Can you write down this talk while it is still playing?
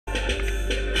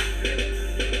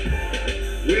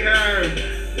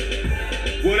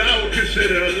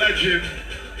consider a legend,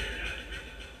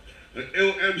 an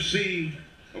ill MC,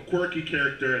 a quirky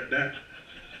character at that.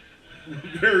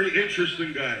 Very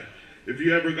interesting guy. If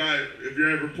you're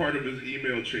ever part of his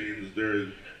email chains, they're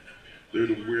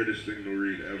the weirdest thing to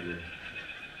read ever.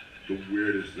 The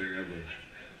weirdest thing ever.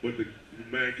 But the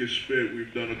man can spit.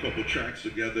 We've done a couple tracks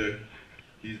together.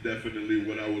 He's definitely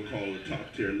what I would call a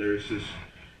top tier lyricist.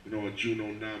 You know, a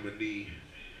Juno nominee.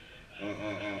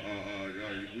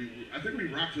 I think we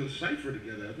rocked a cypher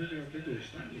together. I think it was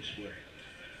Stylish, but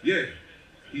yeah,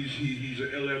 he's an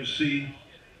LMC,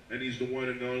 and he's the one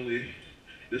and only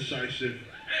D-Sisive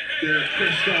Derek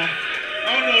Christoph.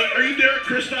 I don't know. Are you Derek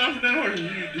Christoph now, or are you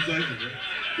D-Sisive?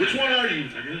 Which one are you,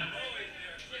 nigga?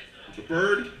 The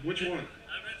Bird? Which one?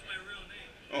 That's my real name.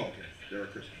 Oh, okay.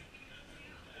 Derek Christoph.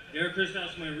 Derek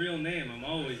Christoph's my real name. I'm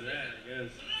always that, I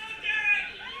guess.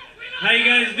 How you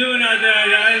guys doing out there,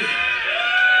 guys?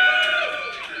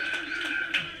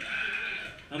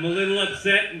 I'm a little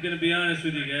upset. I'm gonna be honest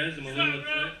with you guys. I'm a little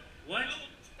upset. What?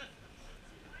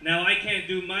 Now I can't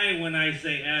do my when I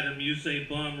say Adam, you say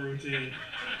bomb routine.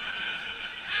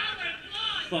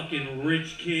 Fucking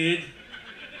rich kid.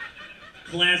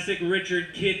 Classic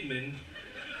Richard Kidman.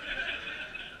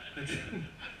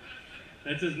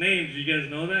 That's his name. Do you guys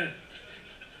know that?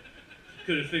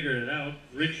 Could have figured it out.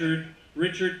 Richard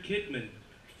Kidman,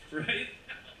 right?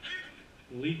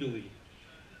 Legally.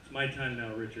 It's my time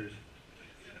now, Richard.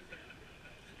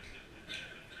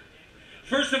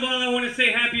 First of all, I want to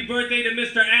say happy birthday to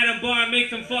Mr. Adam Barr. Make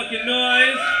some fucking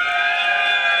noise.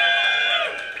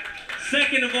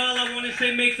 Second of all, I want to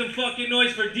say make some fucking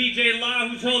noise for DJ Law,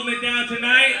 who's holding it down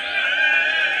tonight.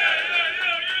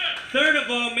 Third of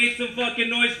all, make some fucking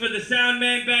noise for the sound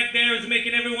man back there who's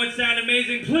making everyone sound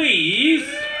amazing, please.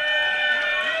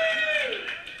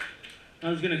 I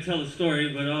was gonna tell a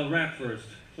story, but I'll rap first.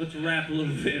 Let's rap a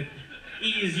little bit.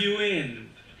 Ease you in.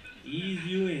 Ease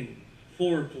you in.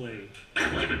 Foreplay.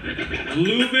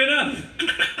 Lube it up.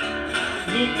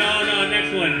 No,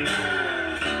 next one.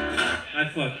 I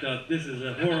fucked up. This is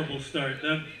a horrible start.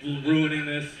 I'm ruining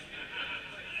this.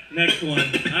 Next one.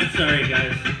 I'm sorry,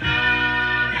 guys.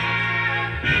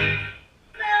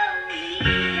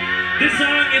 This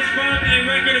song is from a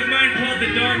record of mine called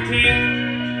The Dark Tape.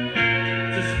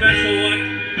 It's a special one.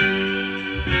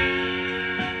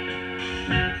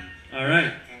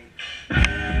 Alright.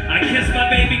 I kissed my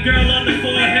baby girl on the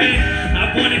forehead.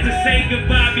 I wanted to say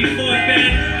goodbye before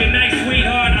bed. Good night,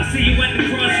 sweetheart. I'll see you at the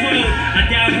crossroad. I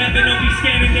doubt heaven will be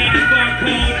scanning daddy's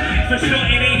barcode. For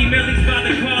snorting 80 millies by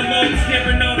the carload.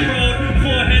 Steering off road.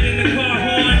 Forehead in the car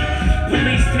horn.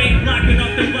 Police tape blocking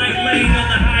off the right lane on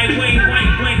the highway.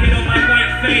 White blanket on my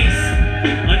white face.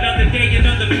 Another day,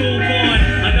 another fool born.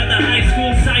 Another high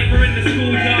school cipher in the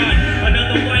schoolyard.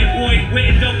 Another white boy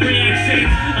with no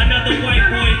reactions. Another white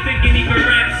boy thinking he can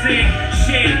rap sick.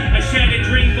 Shit, a shattered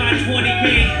dream by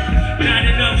 28. Not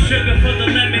enough sugar for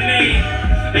the lemonade.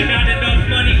 And not enough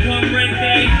money come rent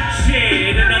day.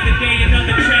 Shit, another day,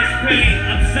 another chest pain.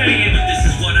 I'm saying, but this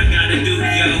is what I gotta do,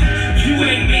 yo. You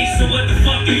ain't me, so what the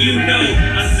fuck do you know?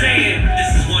 I'm saying,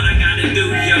 this is what I gotta do,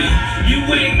 yo. You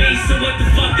ain't me, so what the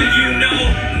fuck do you know?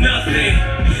 Nothing.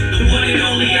 The one and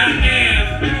only I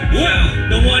am. Well,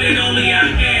 the one and only I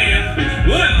am.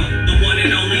 Well, the one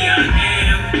and only I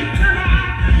am.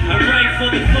 I write for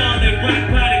the fallen,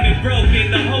 rock bottom and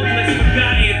broken, the hopeless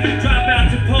forgotten.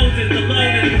 Dropouts and poses, the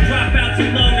loners, the dropouts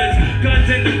and loners. Guns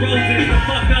and the roses, the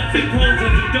fuck-ups and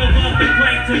posers who dove off the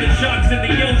plank to the sharks in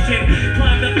the ocean.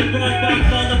 Climbed up the wrong bar,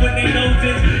 following their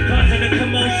noses, causing a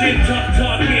commotion, tough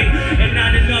talking, and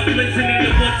not enough listening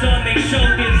to what's on their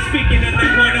shoulders. Speaking in the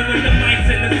corner with the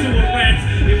mics and the sewer rats,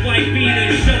 in white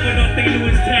beaters, showing off their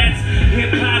newest tats.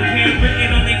 Hip-hop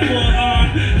handwritten on their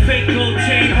forearm, fake gold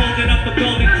chain holding up a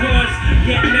golden cross.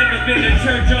 Yet never been to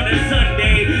church on a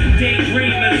Sunday.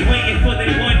 Daydreamers waiting for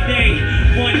their one day.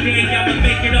 One day I'ma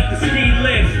make it up the ski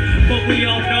lift. But we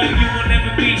all know you will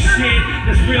never be shit.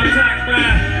 That's real talk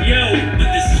rap, yo.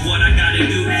 But this is what I gotta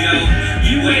do, yo.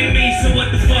 You ain't me, so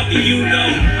what the fuck do you know?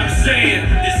 I'm saying,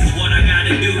 this is what I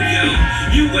gotta do, yo.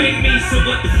 You ain't me, so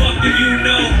what the fuck do you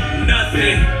know?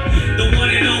 Nothing. The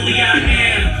one and only I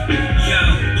am, yo.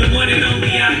 The one and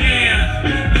only I am,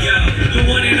 yo. The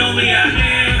one and only I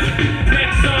am.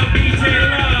 Next song, DJ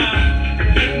Law.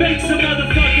 Make some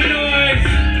motherfucking noise.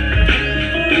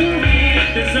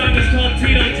 This song is called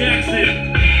Tito Jackson.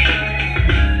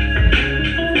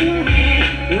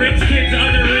 Rich kid's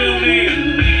other real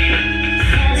name,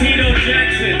 Tito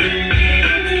Jackson,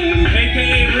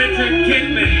 aka Richard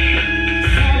Kidman.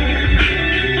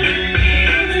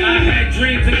 I had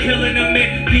dreams of killing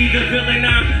the villain,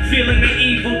 I'm feeling the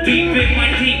evil deep in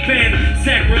my deep end.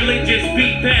 Sacrilegious,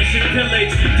 beat, passion,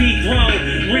 pillage,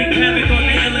 dethrone, wreak havoc on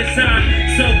the illest. I'm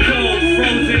so cold,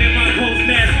 frozen in my cold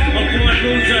nest. A born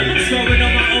loser, scoring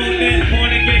on my own net.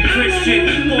 Born again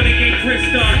Christian, born again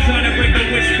Christar. Trying to break a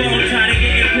wishbone, tired of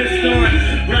getting pissed on.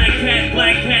 Black cat,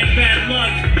 bad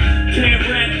luck. Can't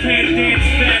rap, can't dance,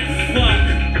 fat fuck.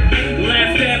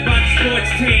 Laughed at by the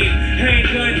sports team.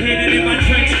 Handgun hidden in my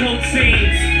trench coat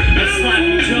seams. A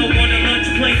sloppy Joe on a lunch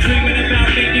plate, dreaming about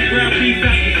making ground beef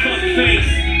out your fuck face.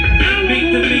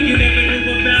 Meet the me you never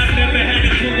knew about, never had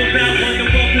a clue about what the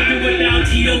world could do without.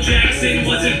 T.O. Jackson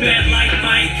wasn't bad like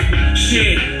Mike.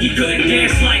 Shit, he couldn't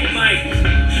dance like Mike.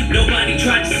 Nobody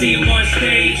tried to see him on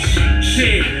stage.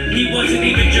 Shit, he wasn't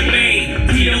even Jermaine.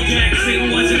 T.O.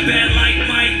 Jackson wasn't bad like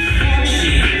Mike.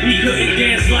 Shit, he couldn't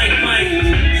dance like Mike.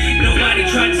 Nobody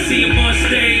tried to see him on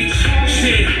stage.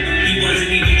 Shit, he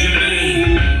wasn't even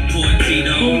Jermaine. Poor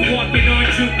Tito. Moonwalking on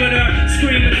Jupiter,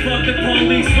 screaming fuck the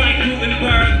police like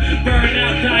Gutenberg. Burn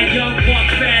out, die young, walk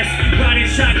fast. Riding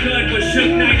shotgun with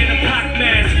Suge Knight in a pock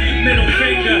mask. Middle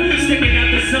finger sticking out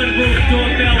the sunroof.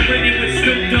 Doorbell ringing with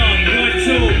Snoop Dogg. 1,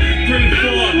 2, 3, 4.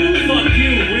 Fuck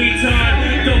you, retard.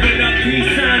 Throwing up peace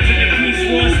signs in the peace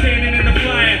war, standing in the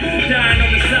fire, dying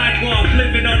on the sidewalk,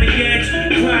 living on the edge,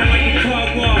 crying like a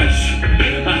car wash.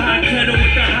 A hot kettle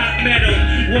with a hot metal.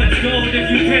 What's gold if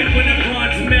you can't win a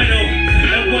bronze medal?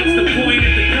 And what's the point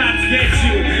if the cops get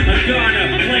you? A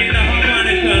goner playing the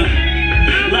harmonica,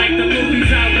 like the movies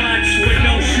I watch with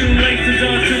no shoelaces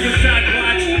on Suicide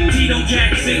Watch. Tito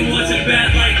Jackson wasn't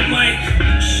bad like Mike.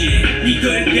 Shit, he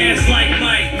couldn't dance like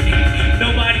Mike.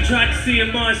 Nobody tried to see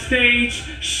him on stage.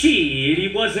 Shit, he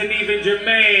wasn't even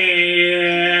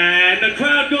Jermaine. The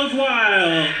crowd goes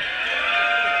wild.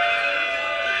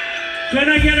 Can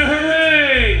I get a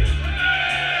hooray?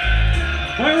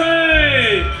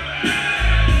 Hooray!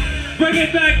 Bring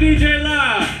it back, DJ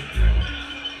La.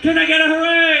 Can I get a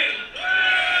hooray?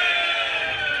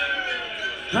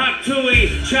 Hop Tui,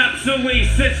 Chop Suey,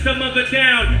 System of a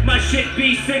Down. My shit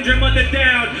be Syndrome of the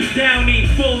Down. Downy,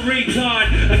 full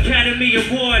retard, Academy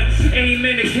Award.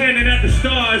 Aiming a cannon at the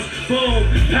stars. Boom,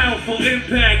 powerful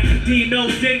impact. Dino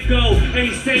Dinko,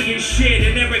 ain't saying shit.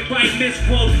 And Eric Wright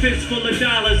misquote, fistful of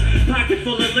dollars. Pocket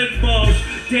full of lint balls.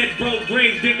 Dead broke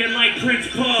grave digging like Prince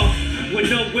Paul. With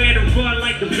nowhere to run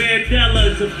like the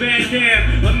Vandellas. A Van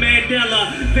Dam, a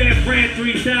Mandela. Van Brand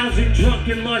 3000, drunk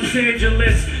in Los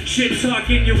Angeles. Shit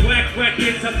talking your whack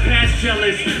records, I'm past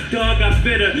jealous. Dog, I'm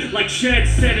bitter, like Shed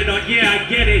said it on, yeah, I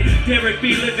get it. Derek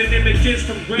B. living images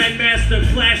from Grandmaster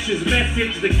Flash's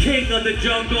message. The king of the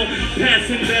jungle,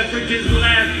 passing beverages,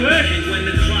 laughing. And when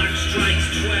the clock strikes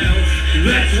 12,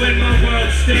 that's when my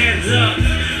world stands up.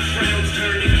 Frowns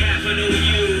turn to capital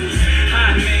U's.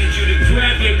 I made you to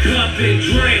grab your cup and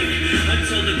drink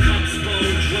until the cup's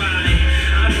bone dry.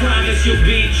 I promise you'll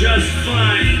be just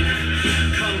fine.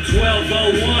 Come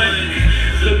 12:01.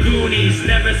 The Goonies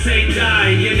never say die,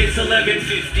 and it's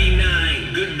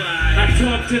 11:59. Goodbye. I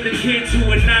talk to the kids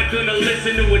who are not gonna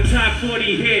listen to a top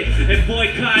 40 hit and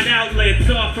boycott outlets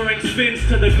offering spins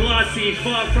to the glossy.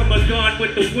 Far from a Gone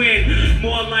with the Wind,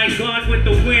 more like Gone with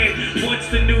the Wind. What's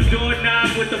the new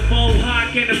doorknob with the faux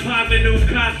hawk and a parvenu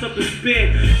cops up the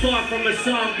spit? Far from a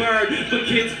songbird, but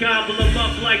kids gobble them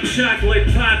up like chocolate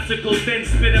popsicles, then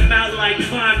spit them out like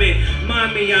vomit.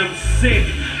 Mommy, I'm sick.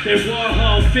 They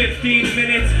Warhol 15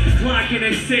 minutes, clocking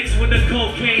at 6 with a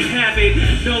cocaine habit.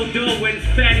 No dough and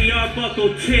fatty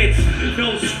Arbuckle tits.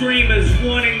 No screamers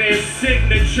wanting their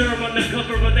signature on the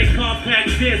cover of their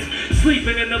compact disc.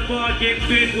 Sleeping in the bargain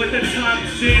bin with a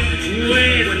Thompson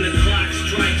twin. When the clock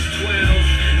strikes 12,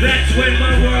 that's when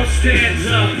my world stands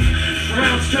up.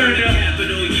 Frowns turn to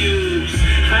capital U's.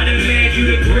 I demand you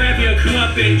to grab your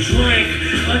cup and drink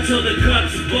until the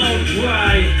cup's bone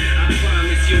dry. I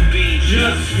promise you'll be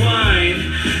just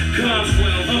fine. Come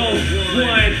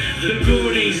 12:01. The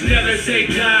Goonies never say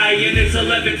die, and it's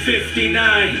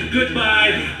 11:59.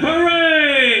 Goodbye.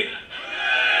 Hooray!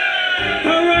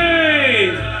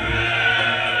 Hooray!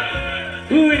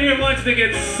 Who in here wants to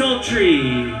get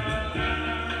sultry?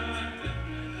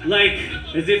 Like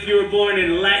as if you were born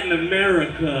in Latin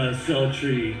America,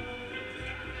 sultry.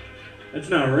 That's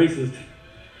not racist,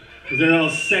 because they're all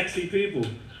sexy people.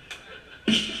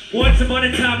 Once upon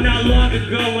a time not long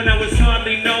ago, when I was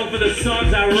hardly known for the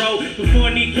songs I wrote,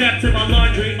 before kneecaps in my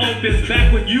laundry opens,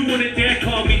 back when you wouldn't dare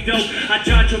call me dope, I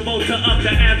John Travolta up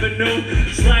the avenue,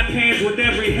 slap hands with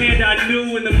every hand I I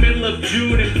knew in the middle of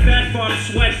June. And fat farm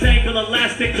sweats, ankle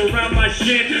elastics around my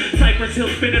shin. Cypress Hill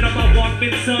spinning on my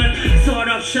Walkman, son. Sawed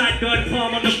off shotgun,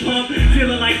 palm on the pump.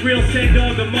 Feeling like real Sand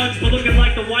Dog amongst, but looking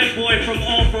like the white boy from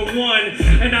All for One.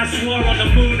 And I swore on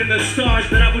the moon and the stars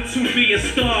that I would soon be a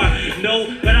star. No,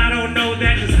 but I don't know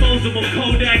that. Disposable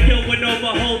Kodak, yo, would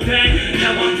over hold that.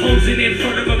 Now I'm posing in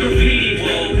front of a graffiti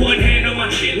wall. One hand on my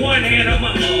chin, one hand on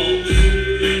my balls.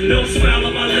 No smile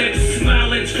on my lips,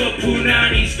 smiling's for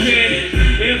Punani's kid.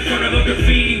 In front of a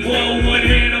graffiti wall, one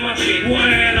hand on my chin,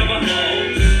 one hand on my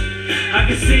balls. I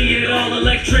can see it all,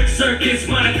 electric circus,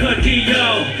 Monica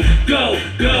Dio. Go,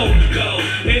 go, go.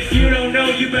 If you don't know,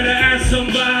 you better ask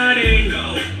somebody.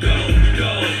 Go, go,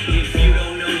 go. If you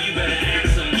don't know, you better ask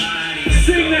somebody.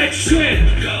 Sing that shit.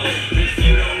 Go. If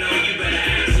you don't know, you better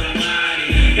ask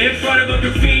somebody. In front of a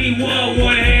graffiti wall,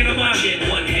 one hand on my chin,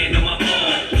 one hand on my balls.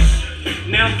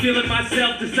 Now I'm feeling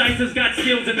myself, Decisive's got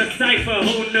skills in the cipher,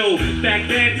 who knew? Back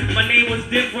then, my name was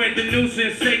different, the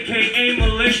nuisance, aka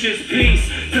malicious. Peace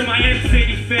to my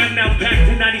M-City fam, now back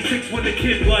to 96 when the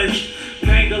kid was.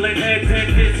 Mangling heads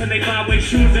and this, and they buy way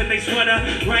shoes and they sweater,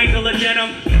 Wrangler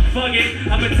denim. Fuck it,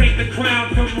 I'ma take the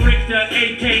crown from Richter,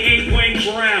 aka Wayne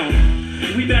Brown.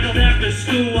 We battled after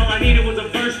school, all I needed was a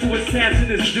verse to assassin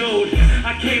this dude.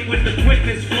 I came with the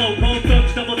quickness flow, both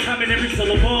thugs double timing every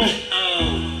syllable.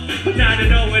 Oh, but now to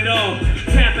know it all,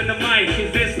 tapping the mic,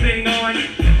 is this thing on?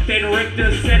 Then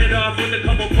Richter set it off with a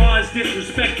couple bars,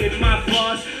 disrespecting my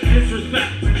flaws,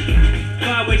 disrespect.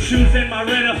 Flyway shoes and my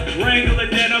Retta, Wrangler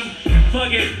denim.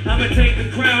 Fuck it, I'ma take the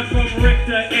crown from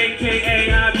Richter,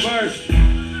 aka I burst.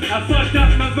 I fucked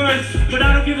up my verse, but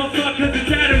I don't give a fuck cause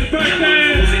it's Adam's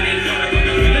birthday.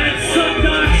 That's some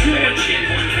dog shit.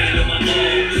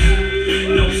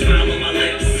 No smile on my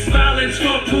lips, smiling's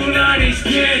for Punani's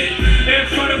kid. In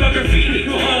front of a graffiti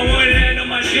wall, one hand on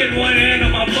my chin, one hand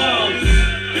on my balls.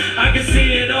 I can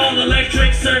see it all,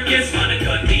 electric circus,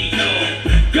 Monica Dio.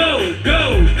 Go,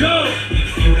 go, go.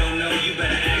 If you don't know, you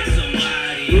better ask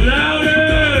somebody.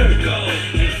 Louder. Go.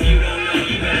 If you don't know,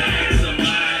 you better ask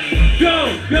somebody.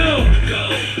 Go, go,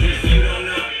 go. If you don't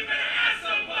know, you better ask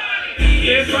somebody.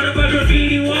 In front of a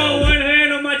graffiti wall, one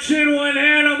hand on my chin, one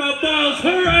hand on my balls.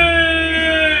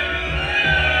 Hooray!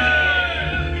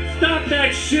 Stop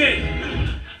that shit.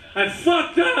 I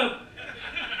fucked up.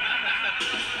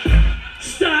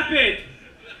 Stop it.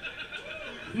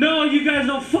 No, you guys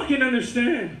don't fucking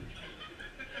understand.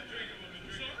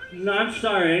 No, I'm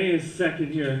sorry, I need a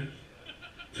second here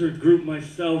to regroup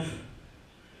myself.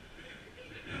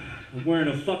 I'm wearing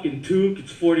a fucking toque,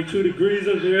 it's 42 degrees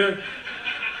up here.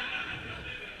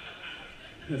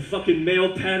 A fucking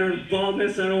male pattern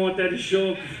baldness, I don't want that to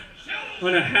show up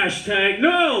on a hashtag.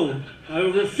 No! I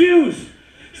refuse!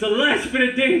 It's the last bit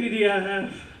of dignity I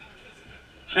have.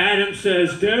 Adam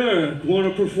says, Derek,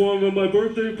 wanna perform at my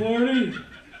birthday party?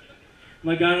 I'm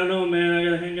like, I don't know, man, I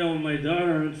gotta hang out with my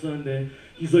daughter on Sunday.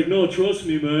 He's like, no, trust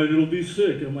me, man, it'll be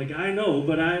sick. And I'm like, I know,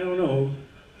 but I don't know.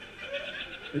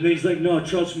 And then he's like, no,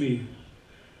 trust me,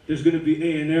 there's gonna be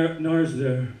A&Rs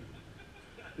there.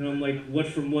 And I'm like, what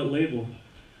from what label?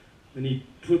 And he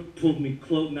pulled me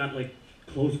close, not like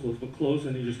close, but close,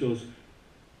 and he just goes,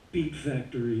 Beat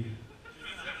Factory.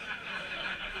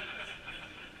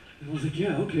 And I was like,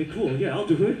 yeah, okay, cool, yeah, I'll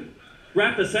do it.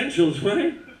 Rap Essentials,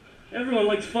 right? Everyone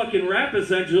likes fucking Rap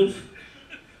Essentials.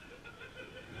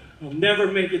 I'll never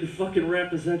make it to fucking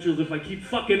Rap Essentials if I keep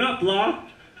fucking up, Law.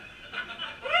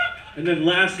 And then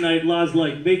last night, Law's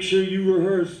like, make sure you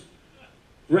rehearse.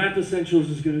 Rap Essentials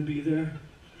is gonna be there.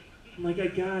 I'm like, I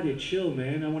got it, chill,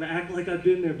 man. I wanna act like I've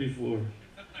been there before.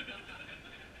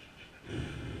 I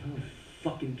don't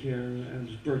fucking care.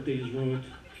 Adam's birthday is ruined.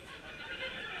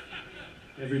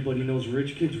 Everybody knows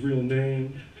Rich Kid's real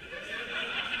name.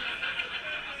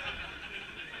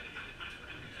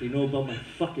 They know about my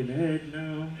fucking head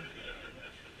now.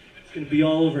 It's gonna be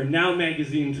all over Now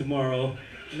Magazine tomorrow.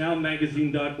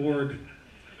 NowMagazine.org.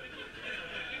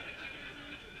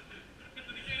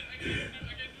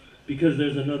 Because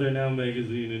there's another Now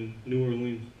Magazine in New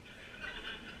Orleans.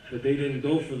 But they didn't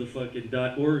go for the fucking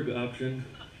 .org option.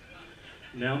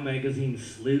 Now Magazine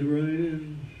slid right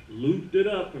in, looped it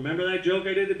up. Remember that joke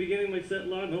I did at the beginning of my set,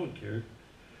 Law? No one cared.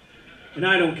 And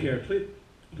I don't care. Play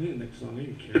the next song. I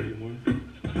don't care anymore.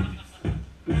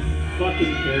 Who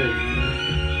fucking cares?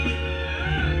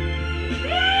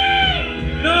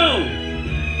 No!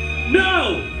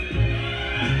 No!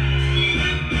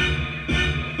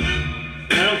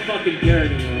 I don't fucking care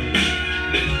anymore.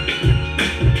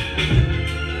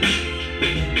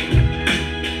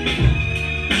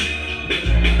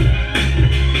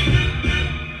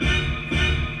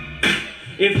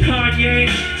 If Kanye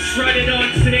strutted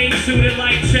on today's shoot it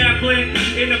like Chaplin.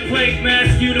 In a plague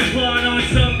mask, you'd applaud on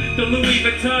some. The Louis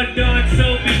Vuitton Don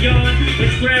so beyond.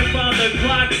 His grandfather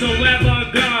clock so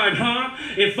avant-garde, huh?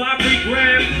 If I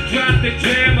pre-gram, drop the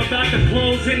jam about the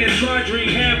clothes in his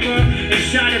laundry hamper and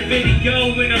shot a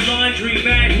video in a laundry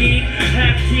mat heat.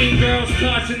 Half teen girls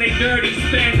tossing they dirty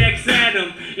spandex at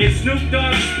him. If Snoop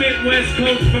Dogg spit West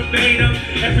Coast verbatim,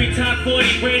 every top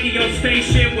 40 radio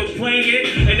station would play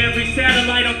it, and every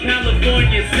satellite on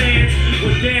California sands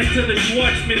would dance to the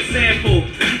Schwartzman sample.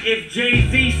 If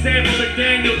Jay-Z sampled a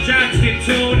Daniel Johnston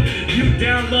tune, you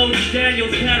download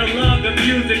Daniel's catalog of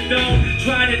music. Don't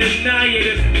try to deny it,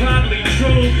 it's probably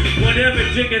true. Whatever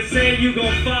Jigga say, you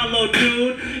gon' follow,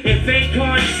 dude. If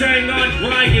Akon sang on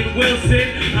Brian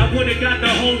Wilson, I would've got the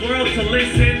whole world to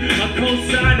listen. A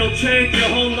cosign will change your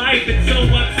whole life, it's so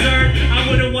absurd. I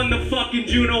would've won the fucking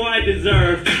Juno I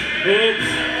deserved. Oops.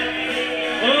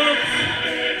 Oops.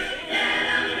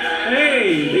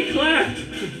 Hey, they clapped.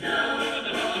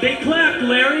 They clapped,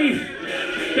 Larry.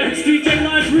 That's DJ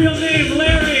Law's real name,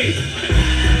 Larry.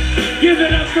 Give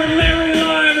it up for Larry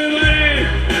Law, everybody.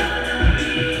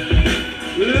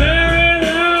 Larry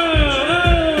Law.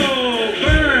 Oh,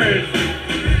 burn.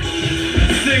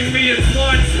 Sing me a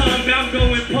swan song. I'm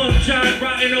going Pump John,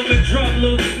 rotting over drum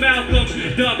loops. Malcolm,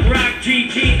 Duck Rock,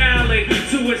 G.G. Allen.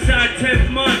 Suicide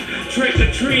 10th month. Trick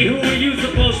or treat. Who are you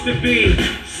supposed to be?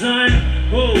 Son?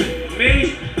 Who?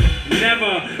 Me?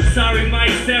 Never. Sorry, my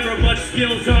Sarah, but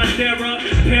skills on terror.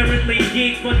 Apparently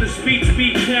geek, but the speech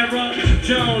be terror.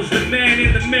 Jones, the man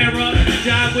in the mirror.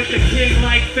 Die with the king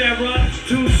like Farrah.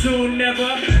 Too soon,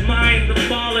 never. Mind the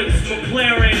bollocks,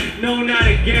 McLaren. No, not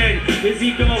again. Is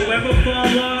he gonna ever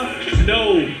fall off?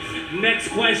 No. Next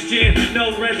question,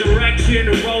 no resurrection.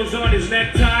 A rose on his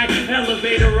necktie.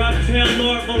 Elevator up, tail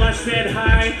Norval. I said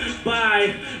hi,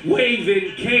 bye.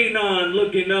 Waving, Kanon.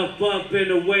 Looking up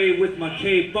and away with my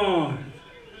cape on.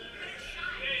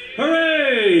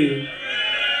 Hooray!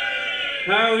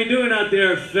 How are we doing out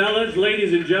there, fellas,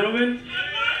 ladies and gentlemen?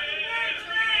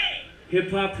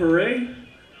 Hip-hop parade?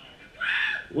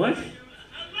 What?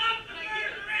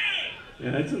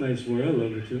 Yeah, that's a nice word. I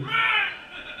love it too.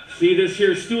 See this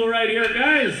here stool right here,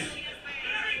 guys?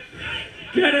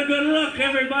 Get a good look,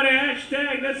 everybody.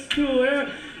 Hashtag that stool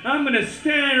here. I'm gonna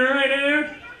stand right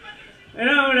there, and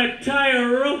I'm gonna tie a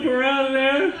rope around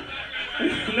there,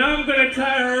 and I'm gonna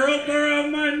tie a rope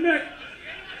around my neck,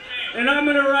 and I'm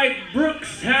gonna write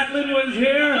Brooks Hatlin was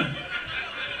here.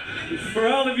 For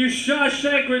all of you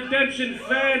Shawshank Redemption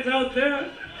fans out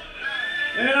there,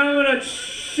 and I'm gonna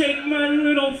shake my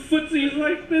little footsies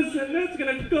like this, and that's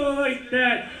gonna go like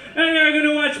that. And you're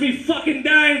gonna watch me fucking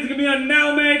die. It's gonna be on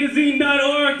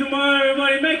nowmagazine.org tomorrow,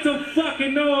 everybody. Make some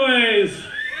fucking noise.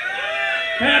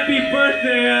 Happy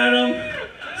birthday, Adam.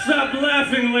 Stop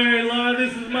laughing, Larry Law.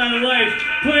 This is my life.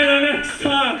 Play the next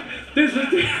song. This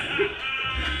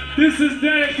is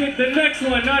dedicated, the next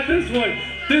one, not this one.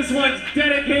 This one's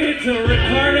dedicated to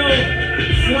Ricardo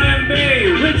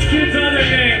Flambe, Rich Kid's other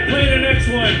name. Play the next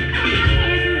one.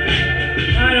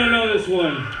 I don't know this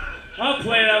one. I'll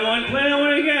play that one. Play that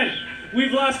one again.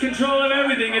 We've lost control of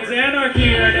everything. It's anarchy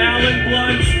here at Alan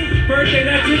Blunt's birthday.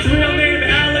 That's his real name,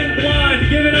 Alan Blunt.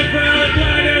 Give it up for Alan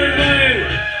Blunt, everybody.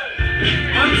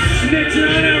 I'm snitching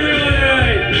on everyone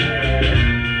tonight.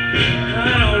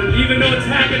 I don't even know what's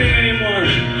happening anymore.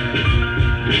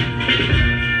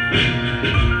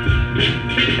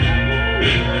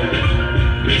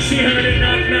 She heard a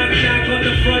knock, knock, knock on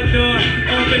the front door.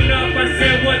 Open up, I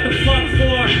said, what the fuck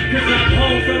for? Cause I'm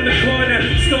home from the corner.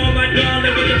 Stole my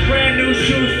darling with the brand new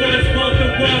shoes for us both to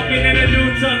walk in, and a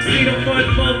new tuxedo for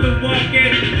us both to walk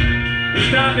in.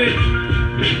 Stop it.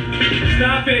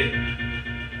 Stop it.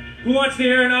 Who wants to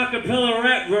hear an acapella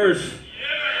rap verse?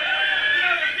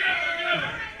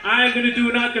 I'm gonna do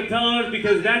an acapella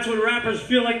because that's what rappers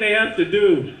feel like they have to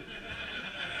do.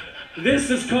 This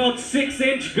is called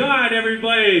 6-Inch God,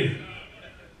 everybody.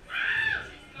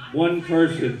 One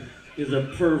person is a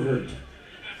pervert.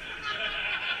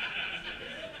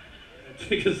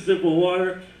 Take a sip of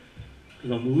water,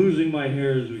 because I'm losing my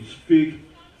hair as we speak.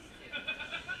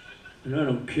 And I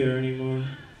don't care anymore.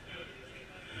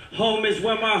 Home is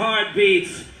where my heart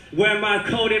beats, where my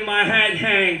coat and my hat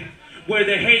hang, where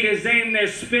the haters aim their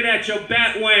spit at your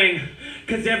bat wing.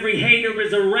 Cause every hater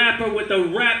is a rapper with a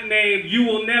rap name you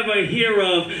will never hear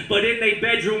of. But in their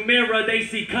bedroom mirror, they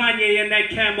see Kanye in that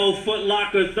camo Foot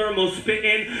Locker thermal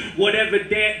spitting whatever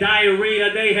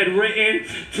diarrhea they had written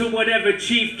to whatever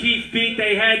Chief Keef beat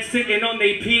they had sitting on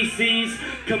their PCs.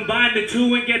 Combine the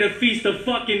two and get a feast of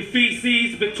fucking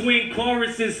feces between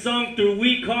choruses sung through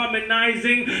weak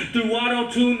harmonizing, through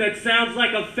auto-tune that sounds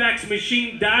like a fax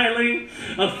machine dialing.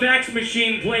 A fax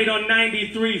machine played on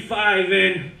 93.5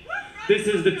 and this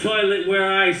is the toilet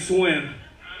where I swim.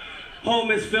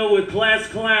 Home is filled with class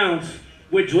clowns,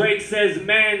 where Drake says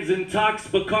mans and talks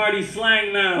Bacardi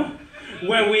slang now.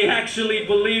 Where we actually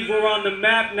believe we're on the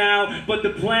map now, but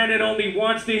the planet only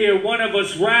wants to hear one of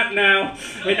us rap now.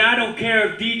 And I don't care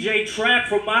if DJ Trap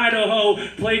from Idaho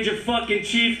played your fucking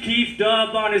Chief Keef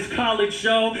dub on his college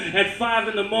show at 5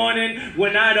 in the morning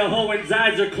when Idahoans'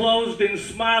 eyes are closed and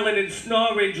smiling and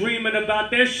snoring, dreaming about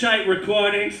their shite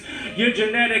recordings. Your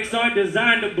genetics aren't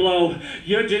designed to blow.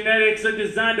 Your genetics are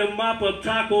designed to mop up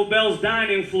Taco Bell's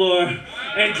dining floor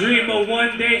and dream of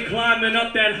one day climbing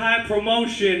up that high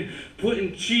promotion,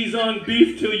 putting cheese on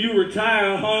beef till you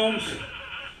retire, Holmes.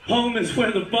 Home is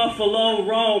where the buffalo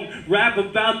roam. Rap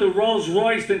about the Rolls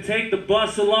Royce, then take the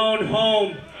bus alone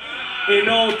home. In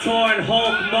old torn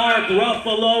Hulk Mark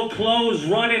Ruffalo clothes,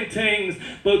 running things,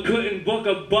 but couldn't book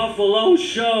a Buffalo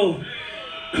show.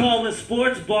 Call a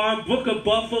sports bar and book a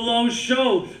Buffalo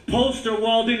show. Poster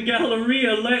walled in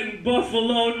Galleria letting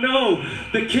Buffalo know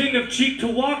the king of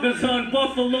Cheektowaga's on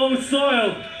Buffalo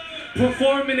soil,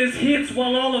 performing his hits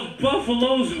while all of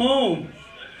Buffalo's home.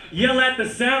 Yell at the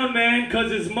sound man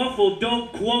cause his muffled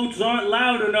dope quotes aren't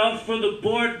loud enough for the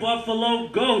bored Buffalo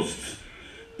ghosts.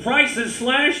 Prices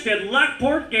slashed at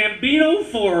Lockport Gambino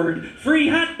Ford. Free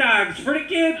hot dogs for the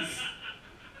kids.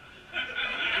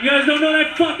 You guys don't know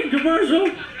that fucking commercial?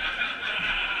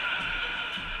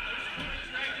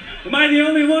 Am I the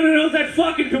only one who knows that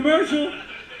fucking commercial?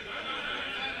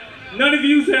 None of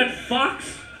you's had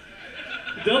Fox?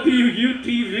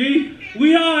 WUTV?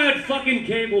 We all had fucking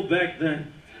cable back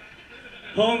then.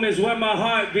 Home is where my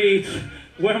heart beats,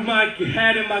 where my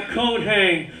hat and my coat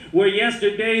hang, where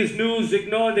yesterday's news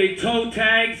ignore their toe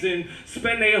tags and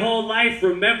spend their whole life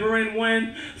remembering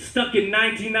when, stuck in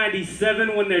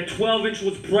 1997 when their 12-inch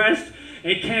was pressed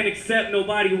and can't accept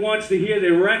nobody wants to hear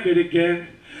their record again.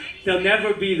 They'll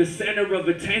never be the center of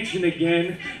attention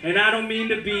again. And I don't mean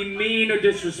to be mean or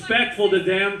disrespectful to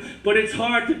them, but it's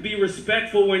hard to be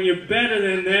respectful when you're better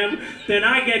than them. Then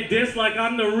I get dissed like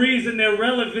I'm the reason their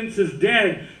relevance is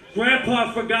dead.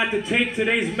 Grandpa forgot to take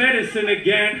today's medicine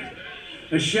again.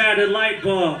 A shattered light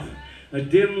bulb, a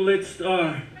dim lit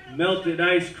star, melted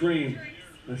ice cream,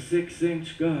 a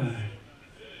 6-inch guard.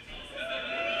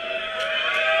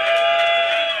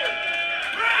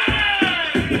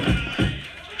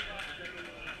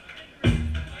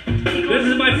 This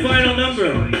is my final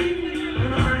number.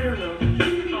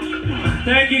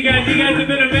 Thank you guys. You guys have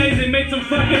been amazing. Make some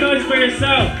fucking noise for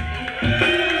yourself.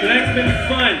 Tonight's been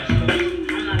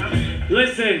fun.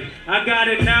 Listen, I got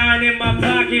a 9 in my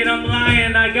pocket. I'm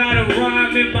lying. I got a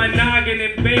rhyme in my noggin.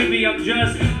 And baby, I'm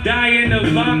just dying to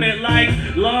vomit like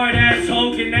Lord Ass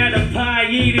Hogan at a pie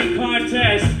eating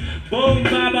contest. Boom,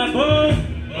 baba, boom.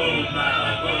 Boom,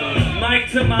 baba, boom.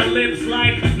 Mic to my lips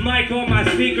like Mike on my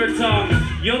sneaker tongue.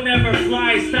 You'll never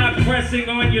fly, stop pressing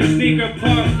on your sneaker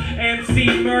pump.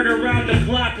 MC murder round the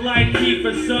clock like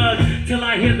Kiefer Suggs till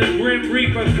I hear the Grim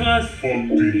Reaper cuss.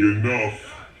 Funky enough.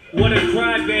 What a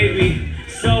crybaby,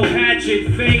 so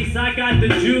hatchet face. I got the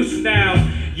juice now,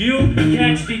 you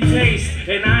catch the taste,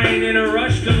 and I ain't in a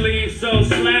rush to leave, so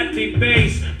slap the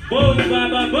bass. Boom, ba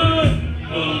ba boom.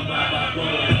 Boom, ba ba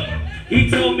boom. He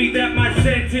told me that my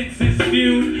sentences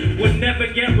viewed would never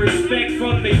get respect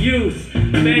from the youth.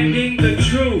 Bending the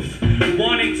truth,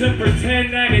 wanting to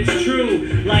pretend that it's true.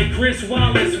 Like Chris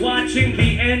Wallace watching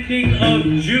the ending of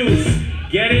Juice.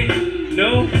 Get it?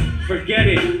 No? Forget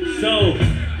it. So,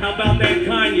 how about that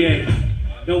Kanye?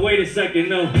 No, wait a second,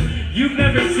 no. You've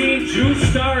never seen Juice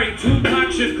starring Tupac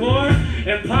Shakur?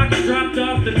 And Pac's dropped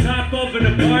off the top of an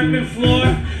apartment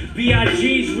floor?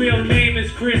 B.I.G.'s real name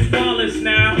is Chris Wallace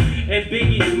now, and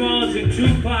Biggie Smalls and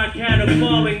Tupac had a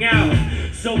falling out.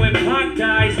 So when Pac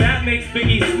dies, that makes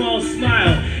Biggie Smalls smile,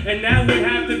 and that would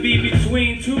have to be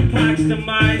between Tupac's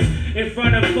demise in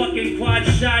front of fucking Quad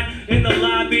Shot in the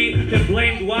lobby that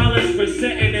blamed Wallace for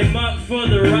setting him up for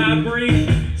the robbery.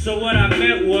 So what I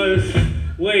meant was,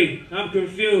 wait, I'm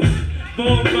confused.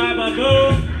 Boom, ba ba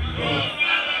boom.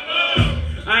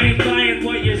 I ain't buying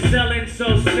what you're selling,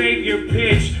 so save your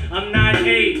pitch. I'm not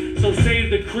 8, so save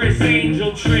the Chris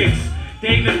Angel tricks.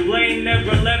 David Blaine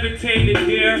never levitated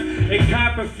there, and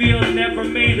Copperfield never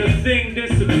made a thing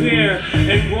disappear,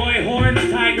 and Roy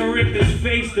Horn's tiger ripped his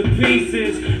face to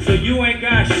pieces. So you ain't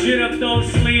got shit up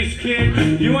those sleeves,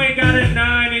 kid. You ain't got a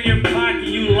 9 in your pocket,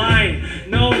 you lying.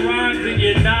 No rhymes in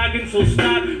your noggin, so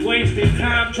stop wasting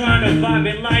time trying to vibe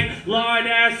it like Lord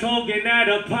Ass Hogan at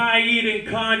a pie eating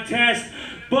contest.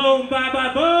 Boom, ba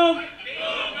ba boom.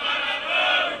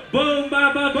 Boom,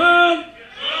 ba ba boom.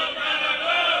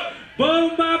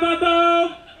 Boom, ba ba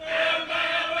boom.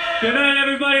 Good night,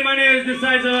 everybody. My name is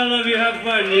D-Sisive. I love you. Have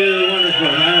fun. You're wonderful.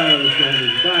 I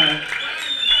understand. Bye.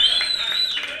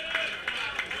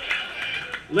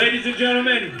 Ladies and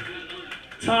gentlemen,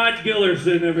 Todd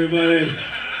Gillerson, everybody.